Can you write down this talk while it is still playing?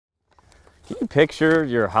Can you picture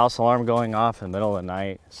your house alarm going off in the middle of the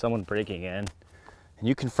night, someone breaking in, and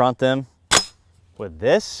you confront them with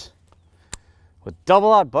this, with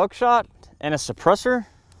double-aught buckshot and a suppressor?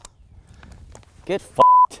 Get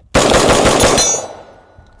fucked.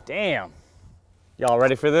 Damn. Y'all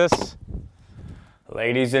ready for this?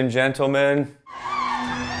 Ladies and gentlemen,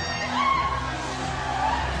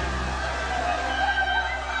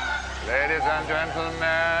 Ladies and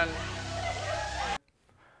gentlemen,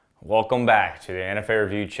 welcome back to the NFA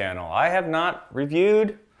Review channel. I have not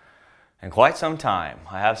reviewed in quite some time.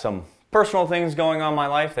 I have some personal things going on in my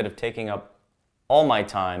life that have taken up all my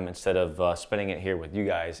time instead of spending it here with you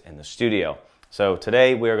guys in the studio. So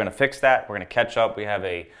today we are going to fix that. We're going to catch up. We have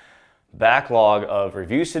a backlog of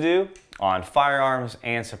reviews to do on firearms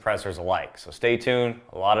and suppressors alike. So stay tuned.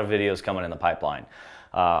 A lot of videos coming in the pipeline.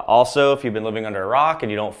 Also, if you've been living under a rock and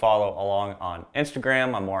you don't follow along on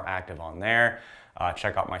Instagram, I'm more active on there.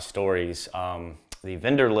 Check out my stories. The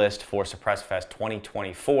vendor list for Suppress Fest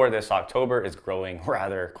 2024 this October is growing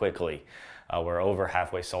rather quickly. We're over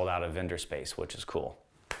halfway sold out of vendor space, which is cool.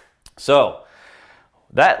 So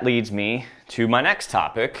that leads me to my next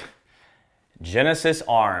topic, Genesis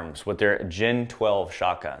Arms with their Gen 12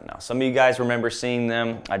 shotgun. Now, some of you guys remember seeing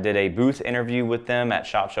them. I did a booth interview with them at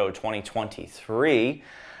SHOT Show 2023,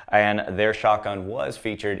 and their shotgun was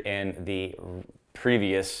featured in the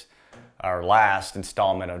previous our last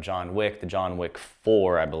installment of John Wick, the John Wick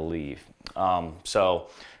 4, I believe. So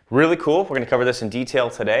really cool. We're going to cover this in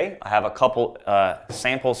detail today. I have a couple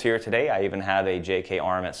samples here today. I even have a JK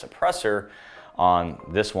Armament suppressor on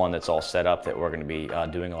this one that's all set up that we're going to be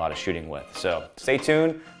doing a lot of shooting with. So stay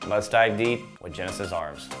tuned. Let's dive deep with Genesis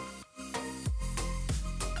Arms.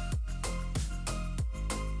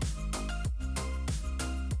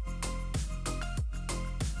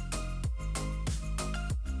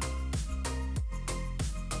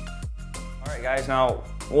 Alright guys, now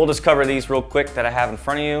we'll just cover these real quick that I have in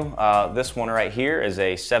front of you. This one right here is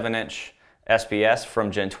a 7-inch SBS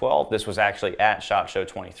from Gen 12. This was actually at SHOT Show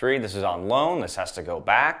 23. This is on loan. This has to go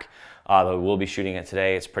back. But we'll be shooting it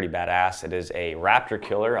today. It's pretty badass. It is a Raptor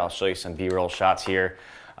killer. I'll show you some B-roll shots here.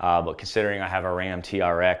 But considering I have a Ram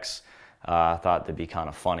TRX, I thought it'd be kind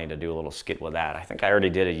of funny to do a little skit with that. I think I already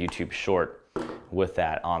did a YouTube short with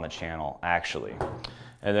that on the channel, actually.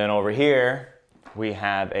 And then over here, we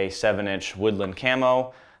have a 7-inch Woodland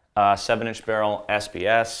Camo, 7-inch barrel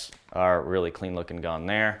SBS, our really clean looking gun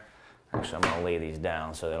there. Actually, I'm gonna lay these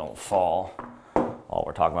down so they don't fall while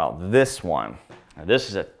we're talking about this one. Now, this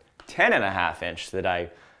is a 10.5 inch that I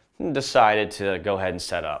decided to go ahead and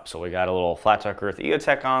set up. So we got a little flat tuck earth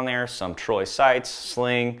EOTech on there, some Troy sights,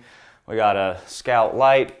 sling. We got a Scout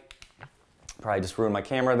light, probably just ruined my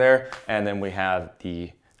camera there. And then we have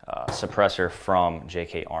the suppressor from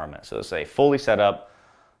JK Armament. So this is a fully set up,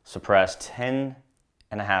 suppressed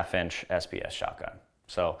 10.5 inch SBS shotgun.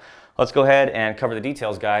 So let's go ahead and cover the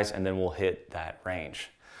details, guys, and then we'll hit that range.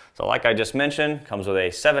 So like I just mentioned, comes with a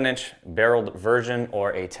 7-inch barreled version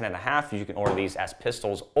or a 10.5. You can order these as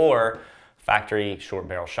pistols or factory short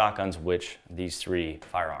barrel shotguns, which these three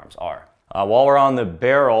firearms are. While we're on the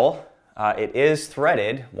barrel, it is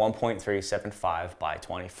threaded 1.375 by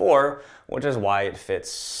 24, which is why it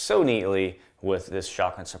fits so neatly with this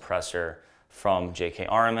shotgun suppressor from JK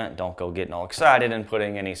Armament. Don't go getting all excited and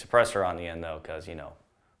putting any suppressor on the end though, because you know,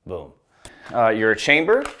 boom. Your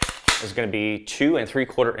chamber is going to be 2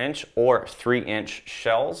 3/4 inch or 3-inch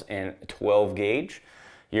shells in 12 gauge.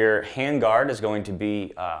 Your handguard is going to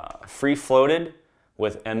be free floated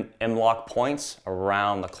with M-lock points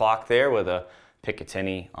around the clock there with a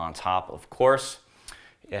Picatinny on top, of course.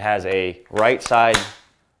 It has a right side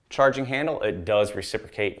charging handle. It does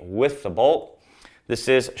reciprocate with the bolt. This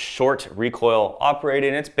is short recoil operated,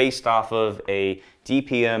 and it's based off of a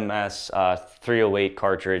DPMS 308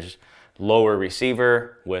 cartridge, lower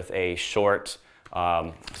receiver with a short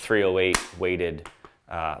 308 weighted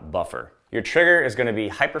buffer. Your trigger is going to be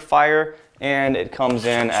Hyperfire, and it comes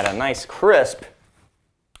in at a nice crisp,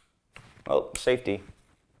 oh, safety,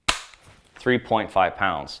 3.5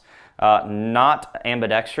 pounds. Not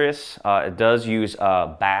ambidextrous. It does use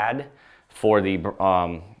BAD for the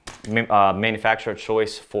manufacturer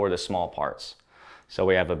choice for the small parts. So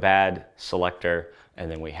we have a BAD selector, and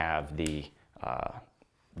then we have the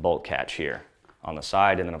bolt catch here on the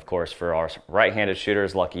side. And then of course for our right-handed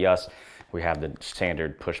shooters, lucky us, we have the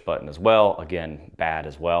standard push button as well. Again, BAD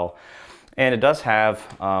as well. And it does have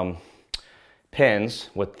pins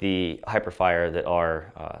with the Hyperfire that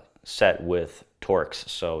are set with Torx,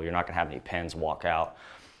 so you're not going to have any pins walk out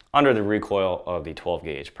under the recoil of the 12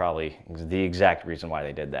 gauge. Probably the exact reason why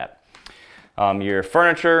they did that. Your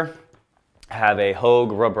furniture have a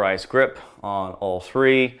Hogue rubberized grip on all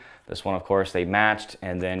three. This one, of course, they matched,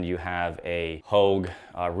 and then you have a Hogue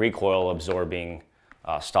recoil absorbing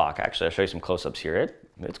stock. Actually, I'll show you some close-ups here.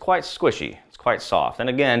 It's quite squishy, it's quite soft. And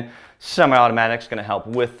again, semi-automatic is gonna help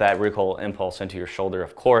with that recoil impulse into your shoulder,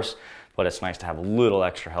 of course, but it's nice to have a little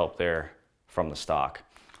extra help there from the stock.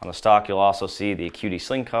 On the stock, you'll also see the QD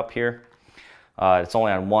sling cup here. It's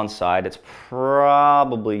only on one side. It's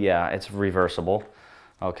probably, yeah, it's reversible.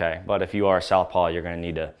 Okay, but if you are a southpaw, you're gonna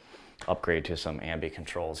need to upgrade to some ambi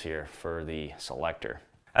controls here for the selector.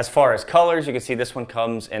 As far as colors, you can see this one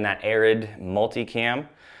comes in that arid multicam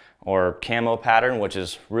or camo pattern, which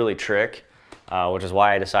is really trick, which is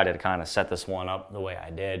why I decided to kind of set this one up the way I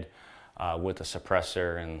did with the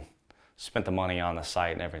suppressor and spent the money on the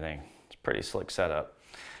site and everything. It's a pretty slick setup.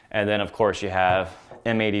 And then of course you have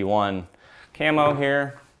M81 camo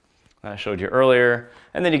here that I showed you earlier.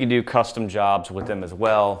 And then you can do custom jobs with them as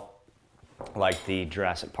well, like the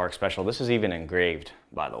Jurassic Park Special. This is even engraved,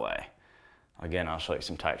 by the way. Again, I'll show you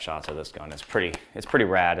some tight shots of this gun. It's pretty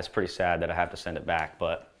rad. It's pretty sad that I have to send it back,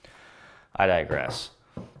 but I digress.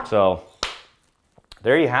 So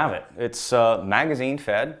there you have it. It's magazine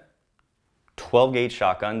fed, 12 gauge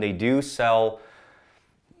shotgun. They do sell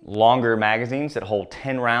longer magazines that hold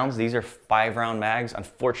 10 rounds. These are 5-round mags.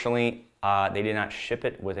 Unfortunately, they did not ship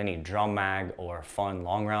it with any drum mag or fun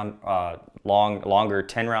longer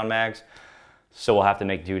 10-round mags. So we'll have to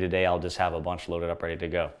make do today. I'll just have a bunch loaded up, ready to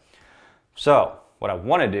go. So what I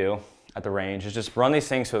want to do at the range is just run these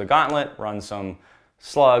things through the gauntlet, run some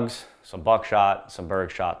slugs, some buckshot, some berg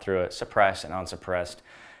shot through it, suppressed and unsuppressed,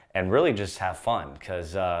 and really just have fun,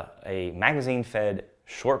 because a magazine-fed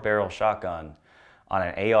short barrel shotgun on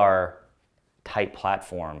an AR type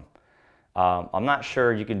platform, I'm not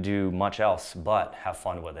sure you can do much else but have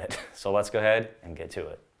fun with it. So let's go ahead and get to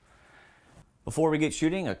it. Before we get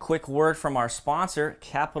shooting, a quick word from our sponsor,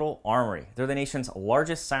 Capital Armory. They're the nation's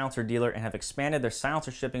largest silencer dealer and have expanded their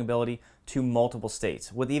silencer shipping ability to multiple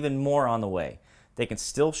states, with even more on the way. They can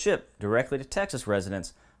still ship directly to Texas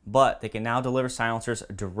residents, but they can now deliver silencers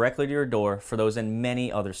directly to your door for those in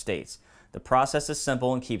many other states. The process is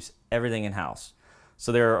simple and keeps everything in-house.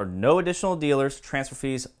 So there are no additional dealers, transfer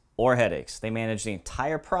fees, or headaches. They manage the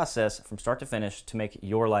entire process from start to finish to make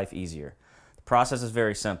your life easier. The process is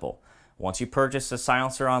very simple. Once you purchase a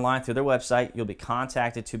silencer online through their website, you'll be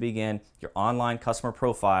contacted to begin your online customer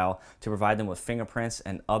profile to provide them with fingerprints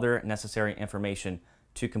and other necessary information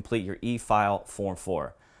to complete your e-file Form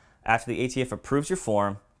 4. After the ATF approves your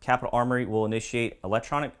form, Capital Armory will initiate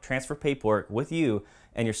electronic transfer paperwork with you,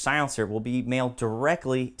 and your silencer will be mailed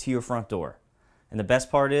directly to your front door. And the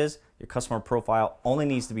best part is, your customer profile only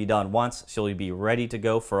needs to be done once, so you'll be ready to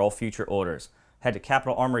go for all future orders. Head to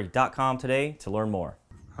capitalarmory.com today to learn more.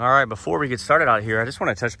 All right, before we get started out here, I just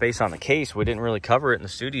want to touch base on the case. We didn't really cover it in the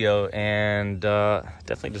studio, and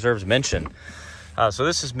definitely deserves mention. So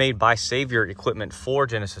this is made by Savior Equipment for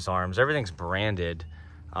Genesis Arms. Everything's branded.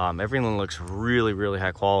 Everything looks really, really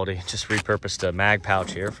high quality. Just repurposed a mag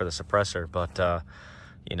pouch here for the suppressor, but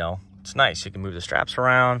you know, it's nice. You can move the straps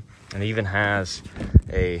around, and it even has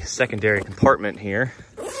a secondary compartment here.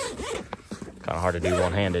 Kind of hard to do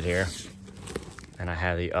one-handed here. And I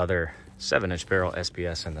have the other 7-inch barrel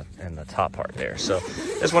SPS in the top part there. So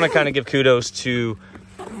just want to kind of give kudos to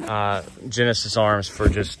Genesis Arms for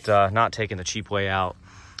just not taking the cheap way out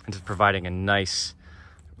and just providing a nice,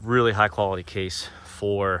 really high quality case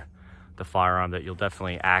for the firearm that you'll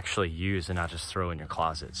definitely actually use and not just throw in your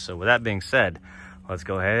closet. So with that being said, let's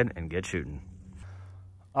go ahead and get shooting.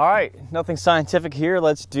 All right, nothing scientific here.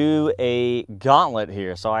 Let's do a gauntlet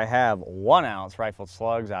here. So I have 1 ounce rifled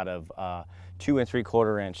slugs out of 2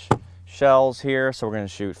 3/4 inch shells here. So we're going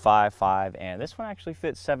to shoot 5, 5, and this one actually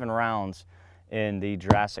fits 7 rounds in the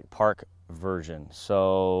Jurassic Park version.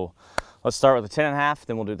 So let's start with the 10.5,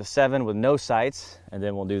 then we'll do the 7 with no sights, and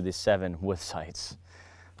then we'll do the 7 with sights.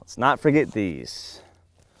 Let's not forget these.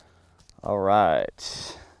 All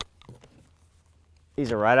right.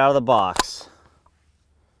 These are right out of the box.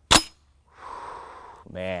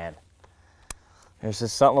 Man, there's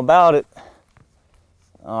just something about it.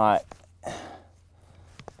 All right.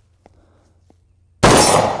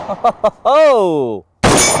 Oh!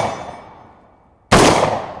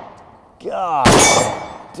 God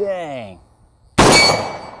dang.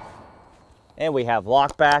 And we have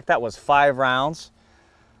lockback. That was 5 rounds.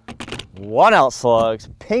 1 ounce slugs,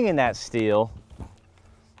 pinging that steel.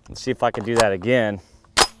 Let's see if I can do that again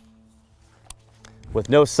with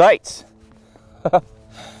no sights. A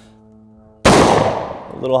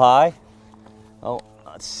little high. Oh,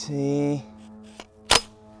 let's see.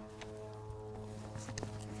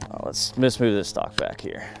 Oh, let's move this stock back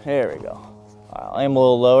here. There we go. I'll aim a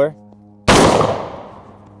little lower.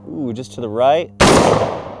 Ooh, just to the right.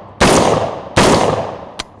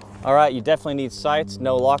 All right, you definitely need sights,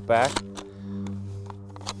 no lock back.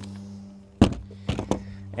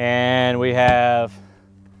 And we have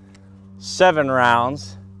 7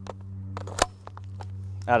 rounds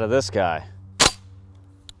out of this guy,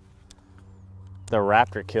 the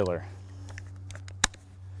Raptor Killer.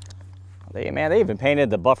 They even painted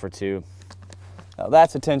the buffer tube. Now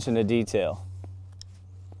that's attention to detail.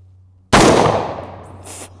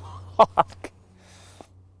 Fuck.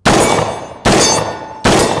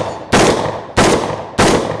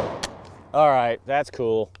 All right, that's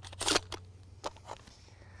cool.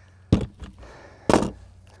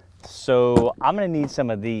 So I'm gonna need some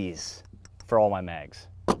of these for all my mags.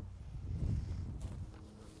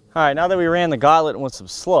 All right, now that we ran the gauntlet with some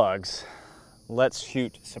slugs, let's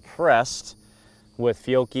shoot suppressed with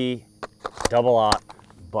Fiocchi double-aught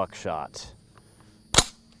buckshot.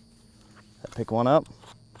 Pick one up.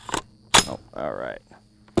 Oh, all right.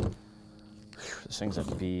 Whew, this thing's a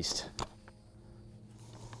beast.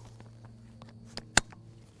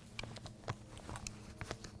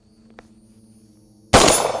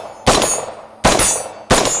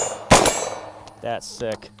 That's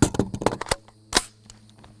sick.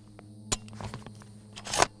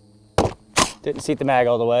 Didn't seat the mag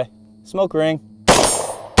all the way. Smoke ring.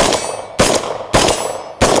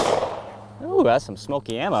 Ooh, that's some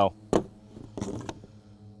smoky ammo.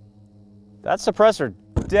 That suppressor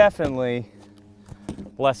definitely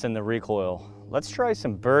lessened the recoil. Let's try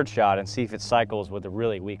some birdshot and see if it cycles with a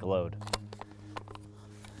really weak load.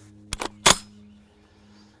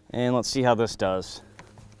 And let's see how this does.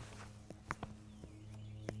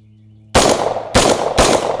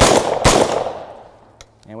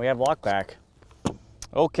 And we have lock back.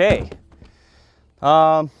 Okay.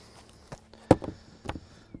 Okay,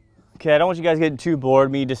 I don't want you guys getting too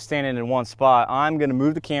bored, me just standing in one spot. I'm gonna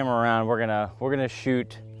move the camera around. We're gonna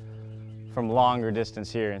shoot from longer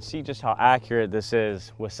distance here and see just how accurate this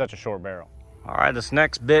is with such a short barrel. All right, this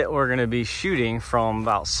next bit we're gonna be shooting from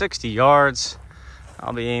about 60 yards.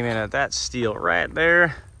 I'll be aiming at that steel right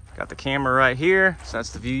there. Got the camera right here, so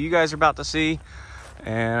that's the view you guys are about to see.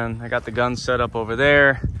 And I got the gun set up over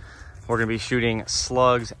there. We're gonna be shooting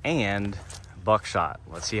slugs and buckshot.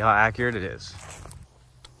 Let's see how accurate it is.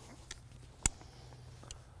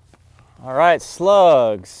 All right,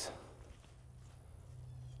 slugs.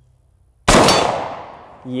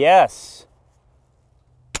 Yes.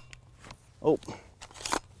 Oh.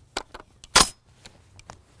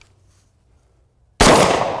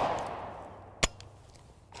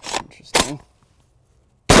 Interesting.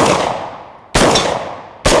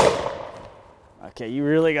 Okay, you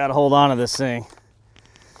really got to hold on to this thing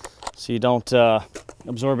so you don't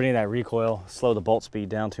absorb any of that recoil, slow the bolt speed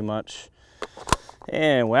down too much.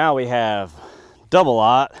 And wow, we have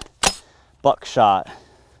double-aught buckshot,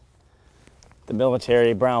 the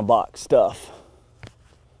military brown box stuff.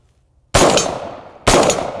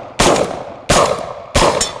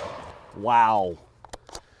 Wow.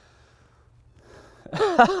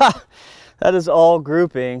 That is all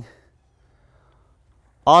grouping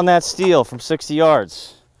on that steel from 60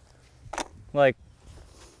 yards. Like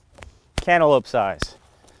cantaloupe size.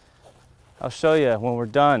 I'll show you when we're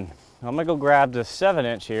done. I'm gonna go grab the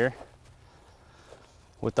 7-inch here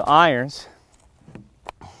with the irons.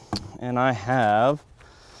 And I have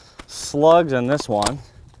slugs in this one.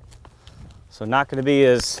 So not gonna be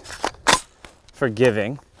as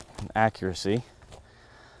forgiving in accuracy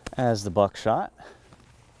as the buckshot.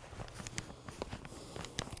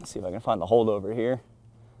 Let's see if I can find the holdover here.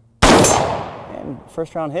 And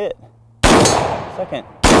first round hit. Second,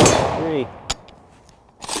 3.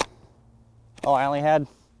 Oh, I only had,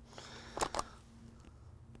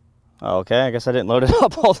 oh, okay, I guess I didn't load it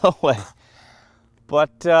up all the way.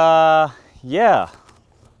 But yeah,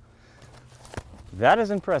 that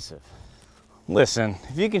is impressive. Listen,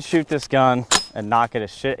 if you can shoot this gun and not get a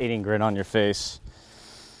shit-eating grin on your face,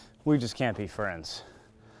 we just can't be friends.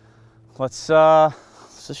 Let's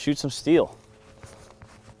just shoot some steel.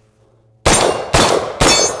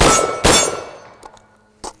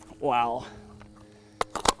 Wow.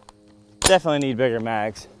 Definitely need bigger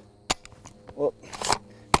mags. Whoop.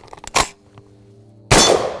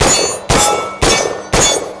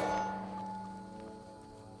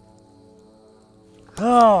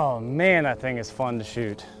 Oh man, that thing is fun to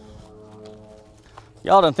shoot.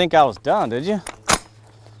 Y'all didn't think I was done, did you?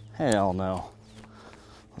 Hell no.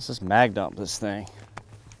 Let's just mag dump this thing.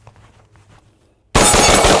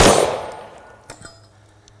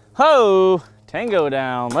 Ho! Tango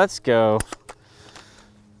down, let's go.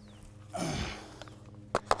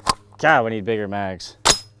 God, we need bigger mags.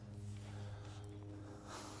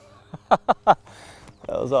 That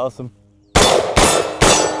was awesome.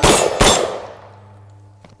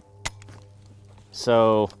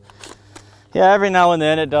 So, yeah, every now and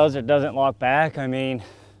then it does or doesn't lock back. I mean,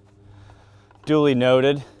 duly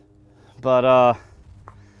noted. But,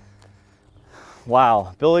 wow,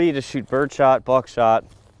 ability to shoot birdshot, buckshot,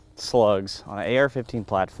 slugs on an AR-15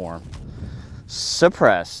 platform.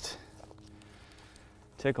 Suppressed.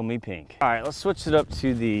 Tickle me pink. All right, let's switch it up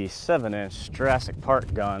to the 7-inch Jurassic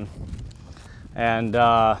Park gun. And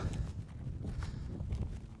I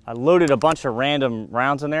loaded a bunch of random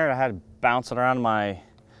rounds in there. I had bouncing around my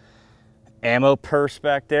ammo purse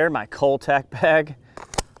back there, my Coltac bag.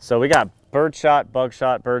 So we got birdshot,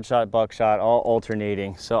 buckshot, buckshot, all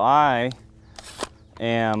alternating. So I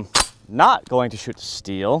am not going to shoot the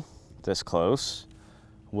steel this close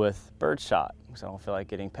with birdshot because I don't feel like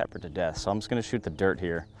getting peppered to death. So I'm just gonna shoot the dirt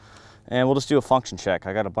here and we'll just do a function check.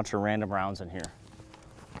 I got a bunch of random rounds in here.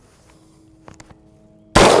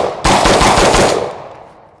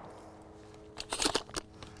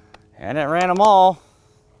 And it ran them all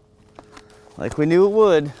like we knew it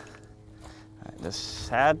would. I just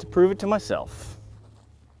had to prove it to myself.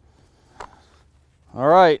 All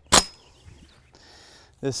right,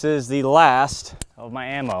 this is the last of my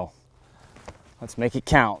ammo. Let's make it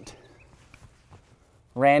count.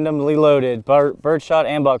 Randomly loaded, birdshot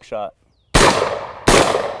and buckshot.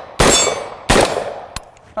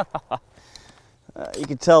 You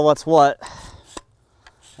can tell what's what.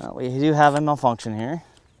 We do have a malfunction here.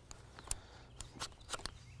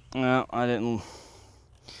 No, I didn't.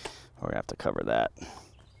 We're gonna have to cover that.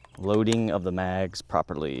 Loading of the mags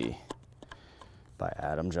properly by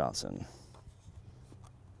Adam Johnson.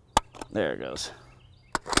 There it goes.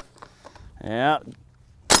 Yeah,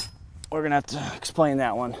 we're gonna have to explain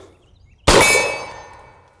that one.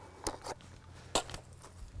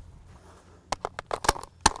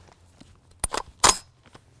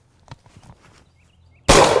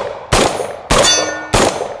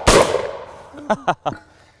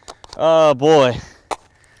 Oh boy,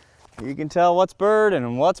 you can tell what's bird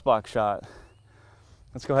and what's buckshot.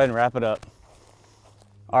 Let's go ahead and wrap it up.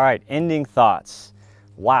 All right, ending thoughts.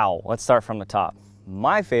 Wow, let's start from the top.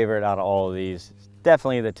 My favorite out of all of these is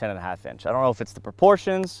definitely the 10.5 inch. I don't know if it's the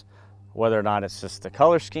proportions, whether or not it's just the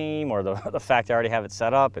color scheme or the fact I already have it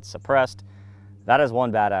set up, it's suppressed. That is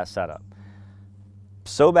one badass setup.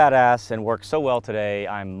 So badass and works so well today,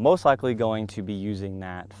 I'm most likely going to be using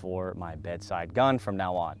that for my bedside gun from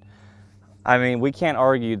now on. I mean, we can't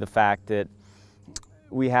argue the fact that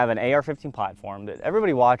we have an AR-15 platform that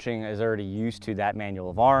everybody watching is already used to that manual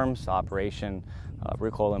of arms, operation,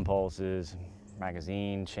 recoil impulses,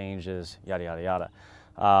 magazine changes, yada, yada, yada.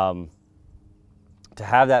 To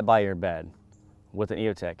have that by your bed with an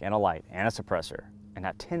EOTech and a light and a suppressor and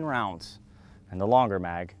have 10 rounds and the longer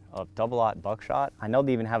mag of double-aught buckshot. I know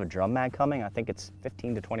they even have a drum mag coming. I think it's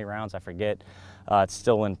 15 to 20 rounds, I forget. It's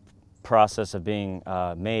still in process of being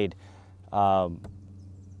made. I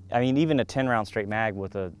mean, even a 10-round straight mag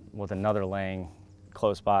with another laying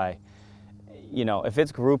close by, you know, if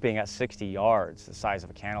it's grouping at 60 yards, the size of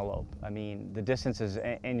a cantaloupe, I mean, the distances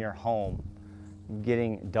in your home,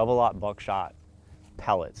 getting double-aught buckshot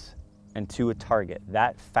pellets into a target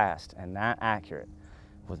that fast and that accurate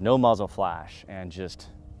with no muzzle flash and just,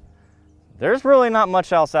 there's really not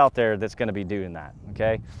much else out there that's going to be doing that,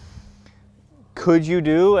 okay? Could you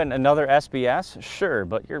do another SBS? Sure,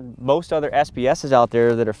 but most other SBSs out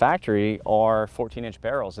there that are factory are 14-inch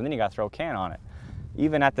barrels, and then you got to throw a can on it.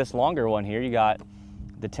 Even at this longer one here, you got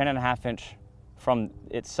the 10.5 inch from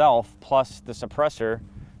itself, plus the suppressor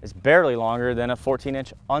is barely longer than a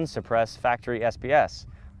 14-inch unsuppressed factory SBS.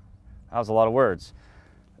 That was a lot of words.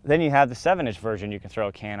 Then you have the 7-inch version you can throw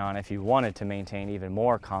a can on if you wanted to maintain even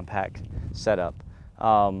more compact setup.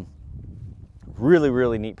 Really,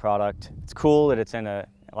 really neat product. It's cool that it's in a,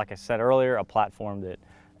 like I said earlier, a platform that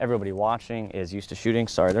everybody watching is used to shooting.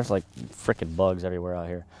 Sorry, there's like frickin' bugs everywhere out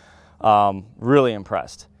here. Really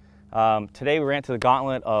impressed. Today we ran to the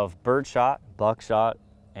gauntlet of birdshot, buckshot,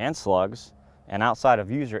 and slugs, and outside of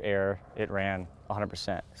user error, it ran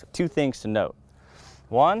 100%. So 2 things to note.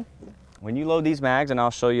 One, when you load these mags, and I'll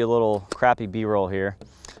show you a little crappy B-roll here.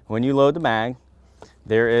 When you load the mag,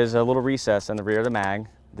 there is a little recess in the rear of the mag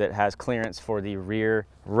that has clearance for the rear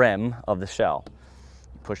rim of the shell.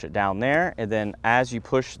 You push it down there, and then as you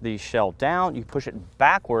push the shell down, you push it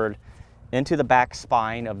backward into the back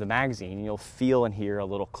spine of the magazine, and you'll feel and hear a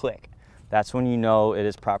little click. That's when you know it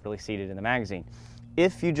is properly seated in the magazine.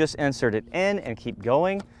 If you just insert it in and keep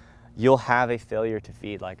going, you'll have a failure to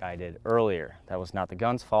feed like I did earlier. That was not the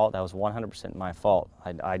gun's fault, that was 100% my fault.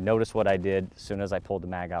 I noticed what I did as soon as I pulled the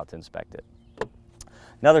mag out to inspect it.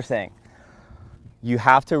 Another thing, you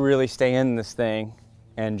have to really stay in this thing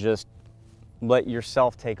and just let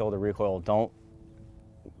yourself take all the recoil. Don't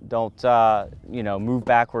you know, move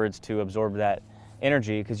backwards to absorb that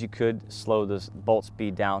energy, because you could slow this bolt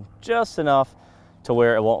speed down just enough to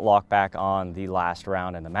where it won't lock back on the last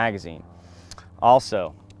round in the magazine.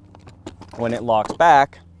 Also, when it locks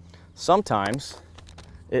back, sometimes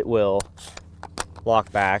it will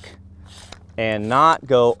lock back and not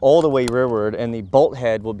go all the way rearward, and the bolt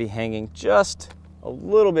head will be hanging just a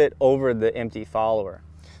little bit over the empty follower.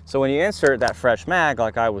 So when you insert that fresh mag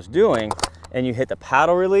like I was doing and you hit the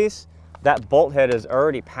paddle release, that bolt head is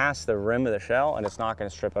already past the rim of the shell and it's not going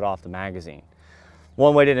to strip it off the magazine.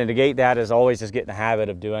 One way to negate that is always just get in the habit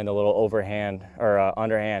of doing the little overhand or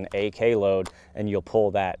underhand AK load, and you'll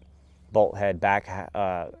pull that bolt head back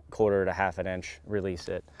quarter to half an inch, release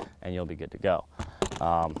it, and you'll be good to go.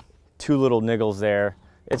 Two little niggles there.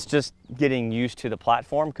 It's just getting used to the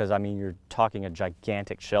platform, because I mean, you're talking a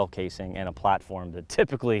gigantic shell casing and a platform that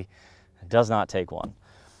typically does not take one.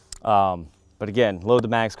 But again, load the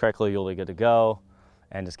mags correctly, you'll be good to go,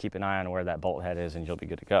 and just keep an eye on where that bolt head is and you'll be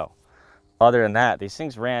good to go. Other than that, these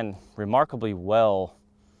things ran remarkably well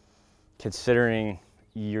considering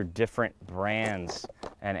your different brands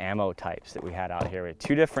and ammo types that we had out here. We had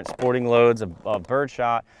two different sporting loads of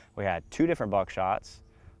birdshot. We had two different buckshots.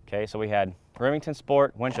 Okay, so we had Remington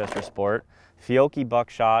Sport, Winchester Sport, Fiocchi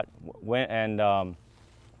buckshot, and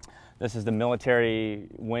this is the military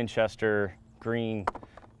Winchester green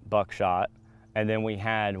buckshot. And then we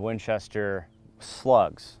had Winchester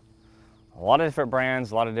slugs. A lot of different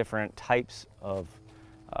brands, a lot of different types of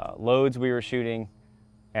loads we were shooting,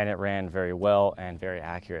 and it ran very well and very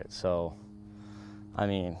accurate. So, I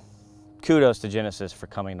mean, kudos to Genesis for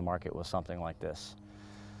coming to market with something like this.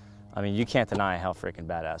 I mean, you can't deny how freaking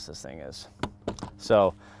badass this thing is.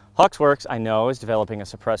 So, Huxworks, I know, is developing a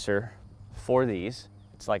suppressor for these.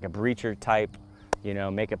 It's like a breacher type, you know,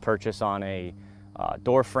 make a purchase on a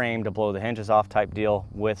door frame to blow the hinges off type deal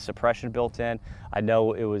with suppression built in. I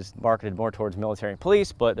know it was marketed more towards military and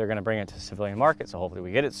police, but they're going to bring it to the civilian market, so hopefully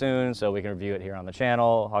we get it soon so we can review it here on the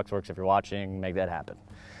channel. Huxworks, if you're watching, make that happen.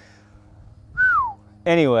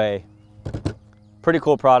 Anyway, pretty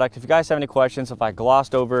cool product. If you guys have any questions, if I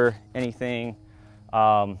glossed over anything,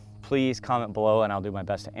 please comment below and I'll do my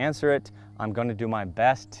best to answer it. I'm going to do my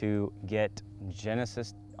best to get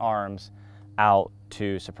Genesis arms out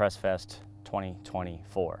to Suppress Fest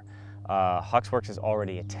 2024. Huxworks is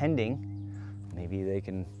already attending. Maybe they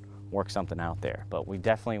can work something out there, but we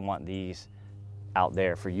definitely want these out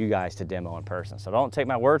there for you guys to demo in person. So don't take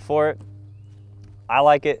my word for it. I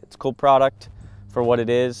like it. It's a cool product for what it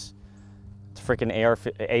is. It's a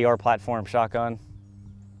freaking AR platform shotgun.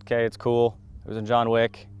 Okay, it's cool. It was in John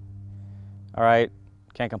Wick. All right,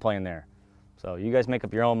 can't complain there. So you guys make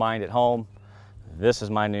up your own mind at home. This is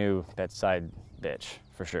my new bedside bitch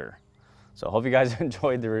for sure. So hope you guys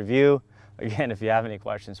enjoyed the review. Again, if you have any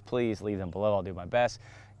questions, please leave them below. I'll do my best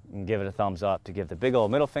and give it a thumbs up to give the big old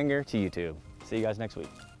middle finger to YouTube. See you guys next week.